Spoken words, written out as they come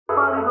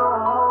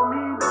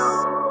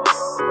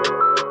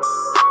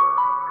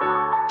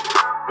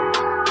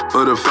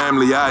For the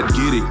family, I'd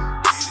get it.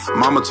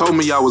 Mama told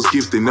me I was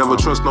gifted, never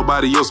trust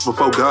nobody else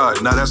before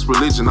God. Now that's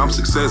religion, I'm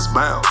success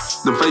bound.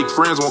 Them fake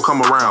friends won't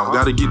come around.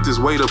 Gotta get this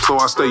weight up so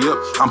I stay up.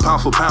 I'm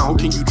pound for pound, who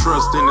can you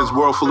trust in this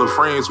world full of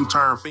friends who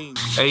turn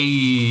fiends?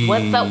 Hey.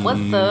 What's up,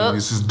 what's up?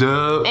 This is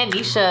Dub. And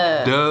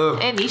Nisha. Dub.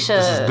 And Nisha.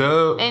 This is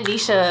Dub. And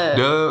Nisha.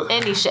 Dub.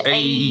 And Nisha.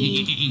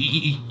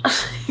 Hey.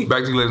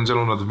 Back to you, ladies and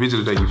gentlemen, another video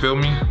today, you feel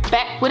me?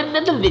 Back with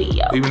another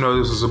video. Even though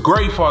this was a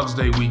great Father's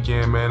Day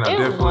weekend, man, I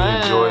definitely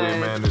enjoyed it,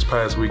 man. This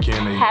past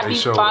weekend, Happy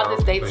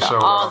Father's Day to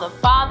all the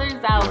fathers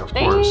out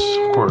there.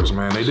 Of course,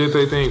 man. They did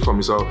their thing for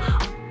me. So,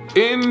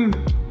 in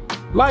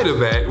light of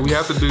that, we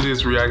have to do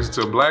this reaction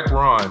to Blaq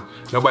Ron.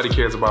 Nobody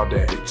cares about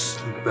daddies.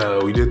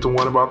 We did the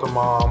one about the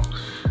mom,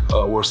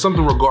 or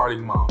something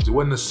regarding moms. It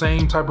wasn't the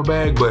same type of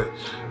bag, but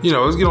you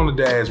know, let's get on the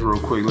dads real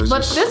quick. This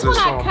one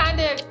I kind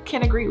of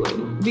can agree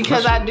with,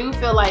 because I do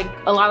feel like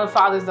a lot of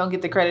fathers don't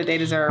get the credit they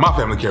deserve. My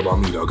family care about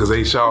me though, because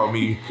they shower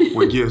me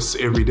with gifts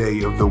every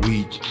day of the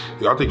week.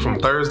 I think from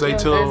Thursday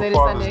till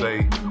Father's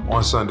Day.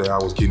 On Sunday, I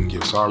was getting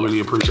gifts, so I really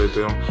appreciate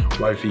them.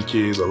 Wifey,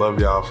 kids, I love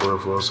y'all for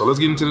real. So let's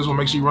get into this one.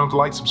 Make sure you run up the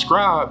like,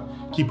 subscribe,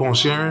 keep on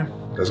sharing.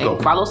 Let's go.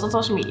 Follow us on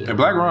social media. And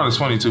Blaq Ron is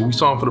funny too. We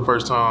saw him for the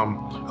first time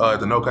at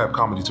the No Cap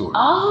Comedy Tour.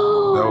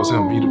 Oh. That was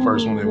him. He the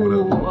first one that went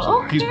up.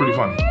 So he's pretty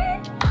funny.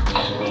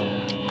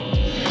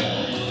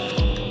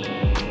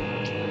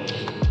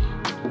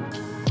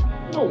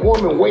 No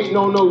woman waiting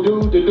on no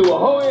dude to do a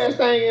whole ass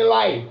thing in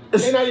life.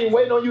 They're not even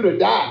waiting on you to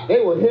die. They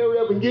will hurry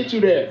up and get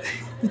you there.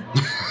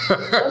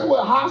 That's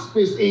what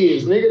hospice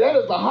is, nigga. That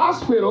is the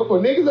hospital for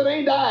niggas that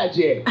ain't died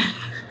yet.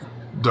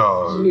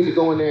 Dog. You need to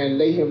go in there and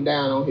lay him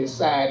down on his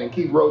side and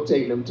keep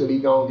rotating him until he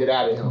gonna get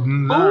out of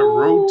him. Not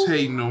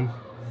rotating him.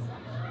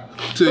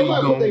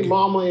 Nobody put their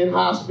mama in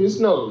hospice.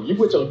 No, you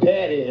put your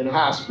daddy in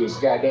hospice,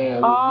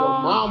 goddamn. Your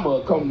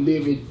mama come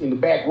live in the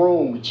back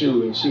room with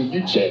you and shit.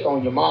 You check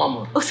on your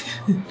mama.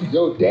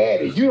 Your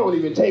daddy, you don't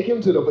even take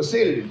him to the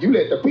facility. You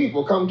let the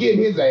people come get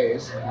his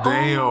ass.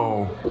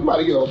 Damn.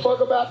 Nobody give a fuck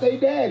about their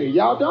daddy.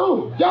 Y'all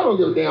don't. Y'all don't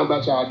give a damn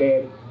about y'all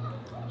daddy.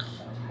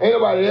 Ain't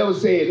nobody ever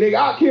said, nigga,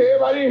 I'll kill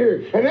everybody in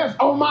here. And that's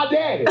on my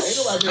daddy. Ain't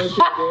nobody ever said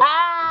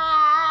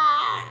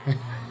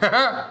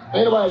that.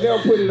 Ain't nobody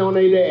ever put it on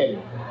their daddy.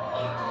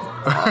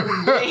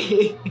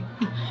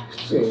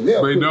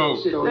 They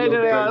don't. They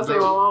do. They all say my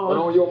mama. But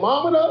on your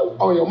mama though?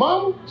 On your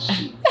mama?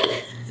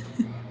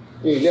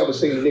 You ain't never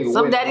seen a nigga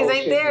Some win daddies the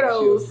ain't there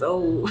though,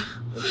 so.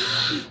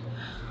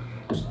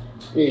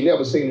 You ain't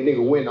never seen a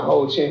nigga win the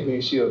whole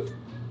championship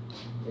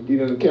and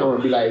get on the camera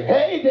and be like,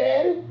 hey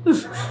daddy.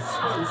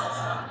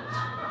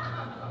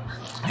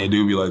 They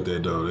do be like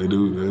that though. They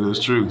do.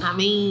 That's true. I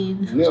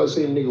mean, You never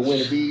seen a nigga win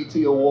a BET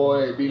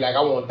award and be like, I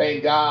want to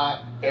thank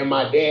God and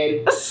my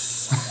daddy.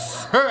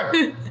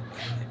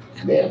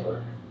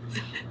 Never.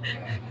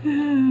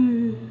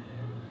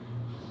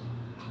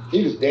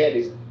 Niggas'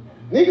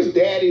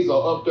 daddies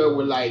are up there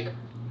with like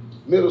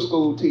middle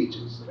school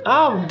teachers.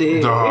 I'm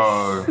dead.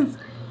 Dog.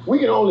 We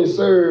can only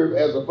serve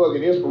as a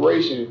fucking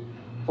inspiration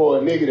for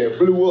a nigga that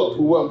blew up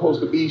who wasn't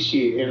supposed to be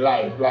shit in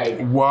life. Like,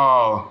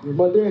 Wow.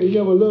 my daddy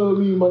never loved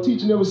me. My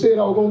teacher never said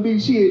I was gonna be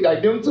shit.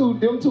 Like them two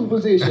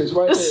positions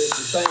right there is the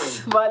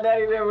same. My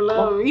daddy never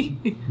loved me.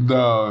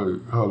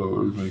 Dog. Hold on,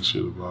 let me make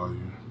sure the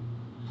volume.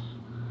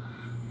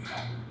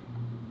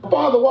 My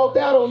father walked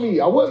out on me.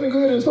 I wasn't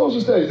good in social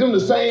studies. Them the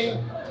same.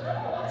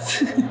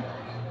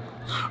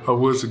 I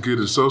wasn't good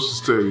at social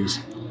studies.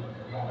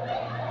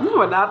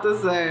 We're not the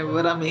same,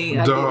 but I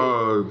mean,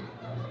 Dog.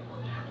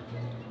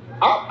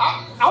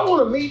 I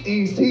want to meet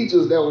these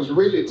teachers that was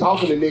really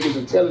talking to niggas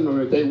and telling them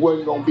that they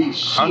wasn't gonna be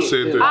shit. I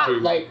said that too.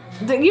 Like,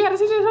 you had a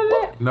teacher that said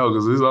that? No,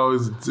 because it's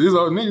always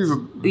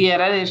niggas. Yeah,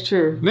 that is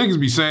true. Niggas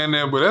be saying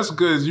that, but that's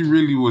because you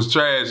really was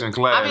trash in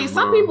class. I mean,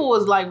 some people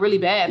was like really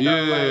bad. Though.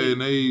 Yeah, like,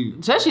 and they.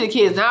 Especially the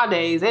kids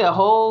nowadays, they a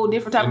whole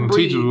different type of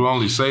breed. Teachers will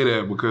only say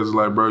that because,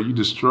 like, bro, you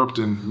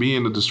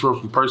being a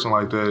disruptive person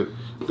like that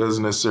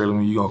doesn't necessarily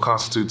mean you're gonna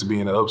constitute to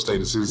being an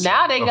upstate citizen.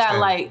 Now they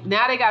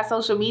got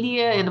social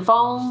media and the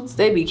phones.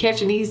 They be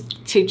catching these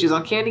teachers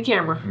on candy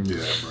camera.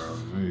 Yeah, bro.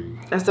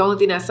 That's the only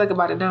thing that suck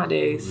about it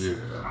nowadays. Yeah.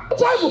 what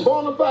type of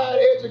bona fide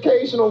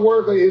educational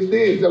worker is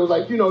this that was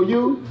like, you know,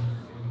 you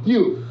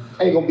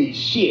ain't gonna be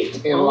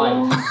shit in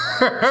life.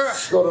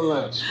 Go to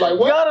lunch. Like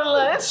what? Go to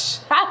lunch.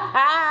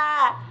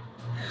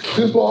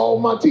 Just for all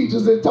my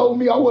teachers that told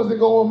me I wasn't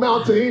gonna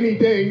amount to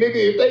anything, nigga.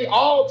 If they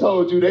all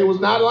told you, they was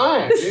not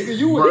lying, nigga.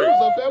 You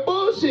was up there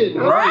bullshitting,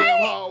 right?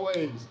 Damn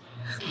hallways,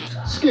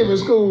 skipping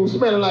school,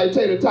 smelling like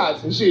tater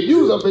tots and shit.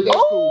 You was up at that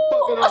school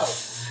fucking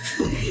off.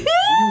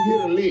 You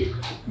hit a lick.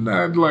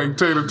 Not like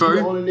tater tot. You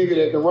the only nigga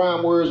that can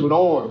rhyme words with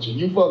orange, and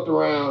you fucked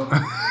around.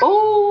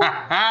 Ooh.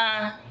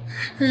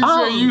 He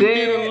said you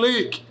hit a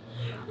lick.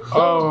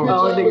 Oh,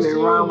 nigga that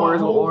rhyme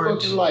words with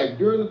orange. Like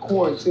during the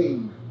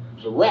quarantine.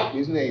 The rap,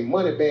 his name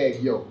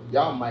Moneybag Yo.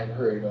 Y'all might have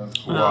heard of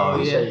him. Wow.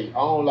 He say, I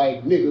don't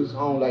like niggas, I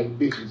don't like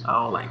bitches. I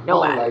don't like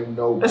nobody. I don't like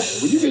nobody.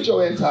 When you get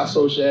your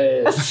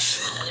antisocial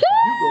ass,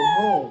 you go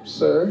home,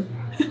 sir.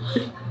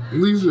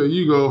 Lisa,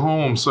 you go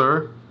home,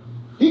 sir.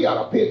 He got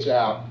a picture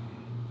out.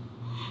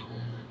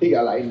 He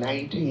got like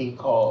 19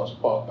 cars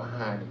parked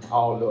behind him,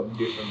 all of them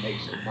different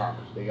makes and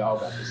models. They all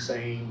got the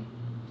same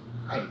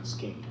paint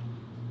scheme.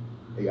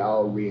 They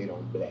all red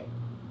on black.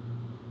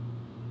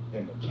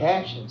 And the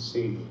caption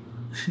said,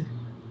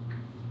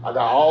 I got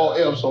all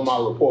F's on my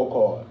report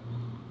card.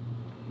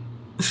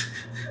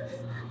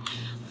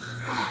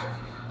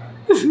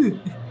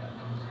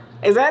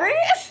 Is that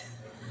it?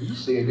 You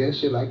said that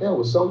shit like that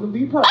was something to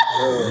be proud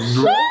of.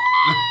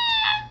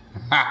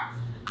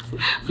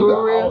 You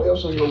got all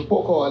else on your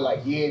report card, like,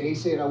 yeah, they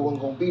said I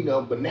wasn't gonna be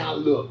nothing, but now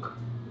look.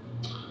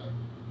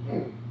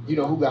 You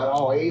know who got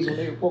all A's on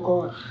their report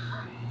card?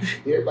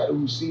 Everybody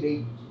who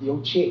see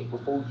your check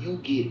before you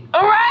get it.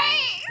 All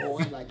right.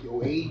 Boy, like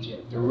your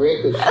agent, the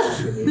record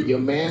company, your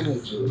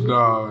manager,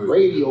 Dog.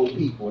 radio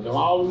people, the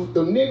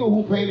nigga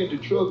who painted the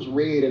trucks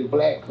red and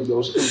black for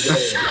your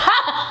stupid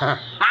ass.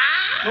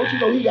 Don't you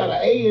know he got an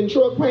A in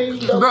truck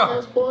paint,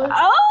 ass boy?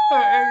 Oh.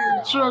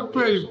 Hey, truck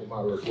paint. On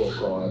my report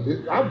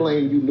card. I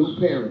blame you new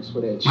parents for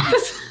that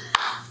shit.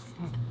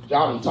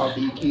 Y'all done taught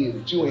these kids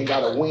that you ain't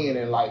gotta win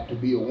in life to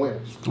be a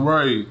winner.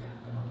 Right.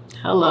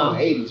 Hello. I'm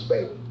 80s,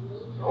 baby.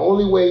 The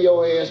only way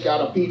your ass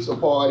got a pizza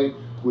party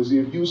was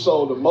if you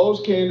sold the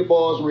most candy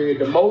bars, read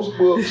the most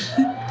books,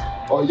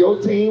 or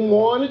your team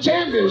won the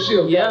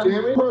championship. Yeah.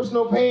 Goddammit.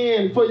 Personal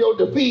pain for your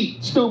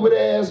defeat, stupid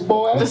ass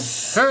boy.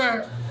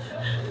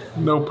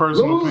 No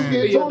personal Losers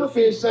pain. get tuna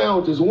fish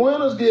sandwiches,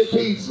 winners get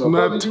pizza.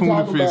 Not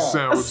tuna fish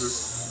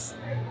sandwiches.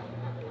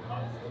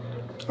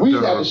 We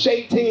used to have to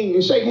shake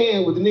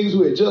hands with the niggas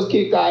who had just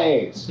kicked our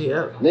ass.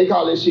 Yeah. They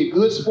call that shit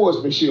good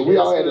sportsmanship. We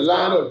all had to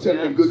line up, tell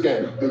them good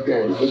game, good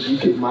game. You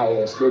kicked my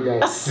ass, good game,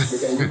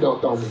 good game. You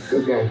dunked on me,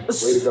 good game.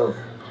 Way to go.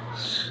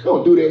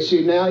 Don't do that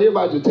shit now.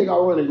 Everybody just take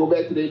our run and go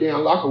back to their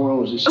damn locker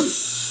rooms and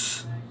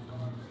shit.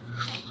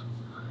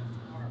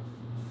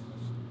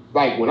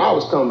 Like when I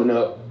was coming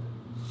up,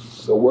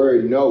 the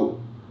word no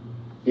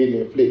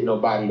didn't inflict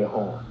nobody the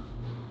harm.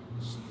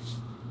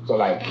 So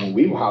like when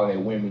we were hollering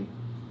at women,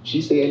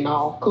 she said,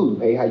 no, cool.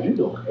 Hey, how you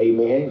doing? Hey,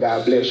 man,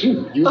 God bless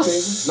you. You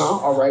single? No,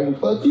 all right,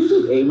 well, fuck you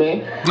too. Hey,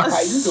 man, how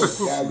you doing?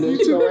 God bless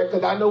you, all right?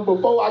 Because I know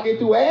before I get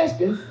through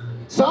asking,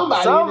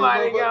 somebody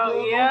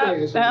go, yeah,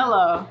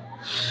 hello.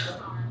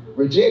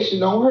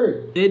 Rejection don't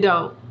hurt. It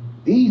don't.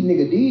 These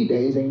niggas these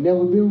days ain't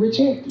never been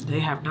rejected. They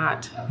have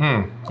not.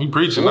 He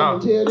preaching now.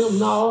 Tell them,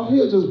 no,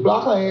 he'll just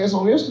block her ass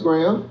on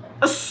Instagram,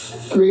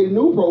 create a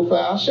new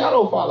profile,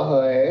 shadow follow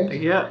her ass.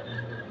 Yep.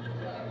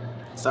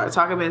 Start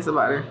talking mess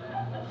about her.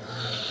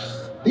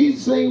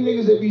 These same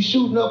niggas that be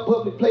shooting up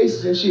public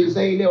places and shit,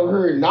 they ain't never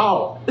heard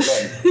no. Like,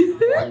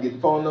 I can get the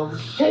phone number?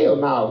 Hell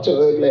no, with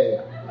your ugly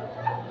ass.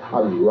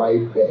 I'll be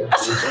right back.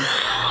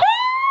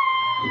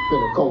 You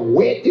finna come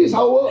wet this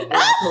hoe up when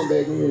I come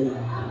back in.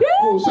 You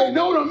gonna say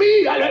no to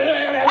me?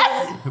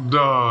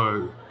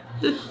 Dog.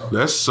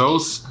 That's so,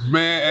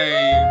 man,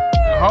 hey,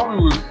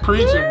 homie was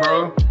preaching,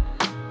 bro.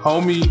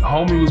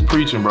 Homie was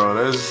preaching,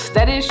 bro.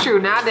 That is true.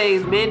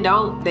 Nowadays, men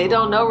don't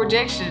know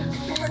rejection.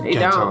 They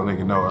can't tell a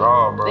nigga no at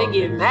all, bro. They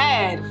get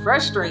mad,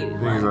 frustrated.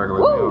 Niggas like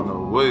they don't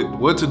know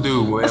what to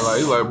do, man. Like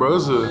he's like, bro,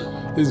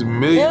 it's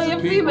millions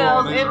of people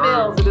females and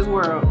males in this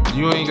world.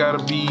 You ain't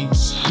gotta be,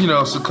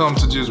 succumb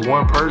to just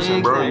one person,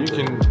 exactly. Bro.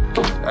 You can.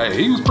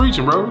 Hey, he was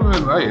preaching, bro.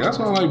 Hey, that's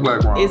why I like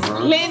Blaq Ron, It's bro.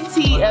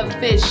 plenty of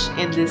fish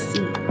in this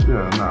sea.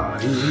 Yeah, nah,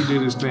 he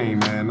did his thing,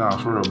 man. Nah,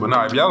 for real. But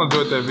nah, if y'all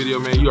enjoyed that video,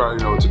 man, you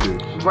already know what to do.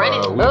 Run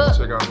it we have to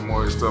check out some more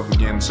of his stuff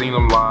again. Seen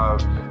him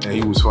live, and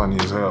he was funny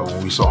as hell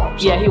when we saw him.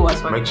 So yeah, he was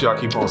funny. Make sure y'all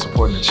keep on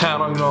supporting the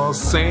channel. You know what I'm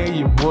saying?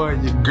 Your boy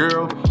and your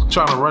girl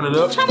trying to run it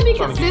up. Trying to be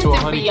consistent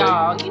for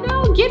y'all.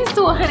 Get us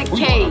to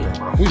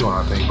 100K. We doing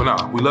our thing, but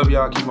nah, we love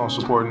y'all. Keep on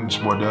supporting. It's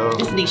your boy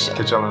Dub. It's Nisha.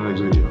 Catch y'all in the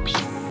next video.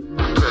 Peace.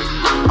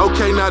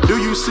 Okay, now do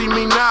you see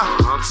me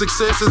now?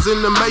 Success is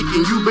in the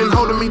making. You've been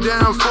holding me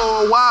down for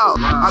a while.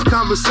 Our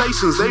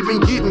conversations, they've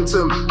been getting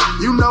to me.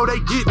 You know they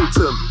getting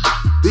to me.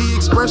 The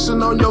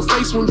expression on your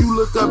face when you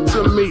look up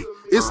to me.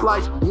 It's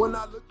like when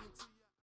I look